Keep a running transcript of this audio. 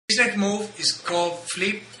This next move is called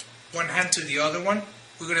flip, one hand to the other one.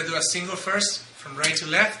 We're going to do a single first, from right to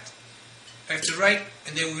left, left to right,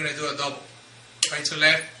 and then we're going to do a double, right to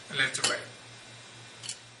left and left to right.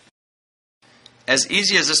 As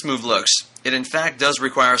easy as this move looks, it in fact does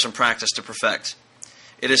require some practice to perfect.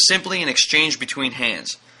 It is simply an exchange between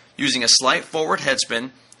hands, using a slight forward head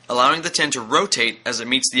spin, allowing the tin to rotate as it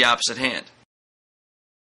meets the opposite hand.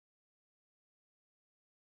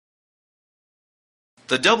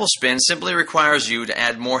 The double spin simply requires you to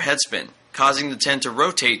add more head spin, causing the tin to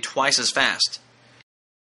rotate twice as fast.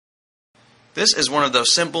 This is one of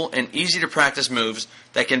those simple and easy to practice moves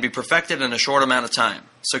that can be perfected in a short amount of time,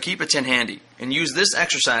 so keep a tin handy and use this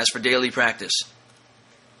exercise for daily practice.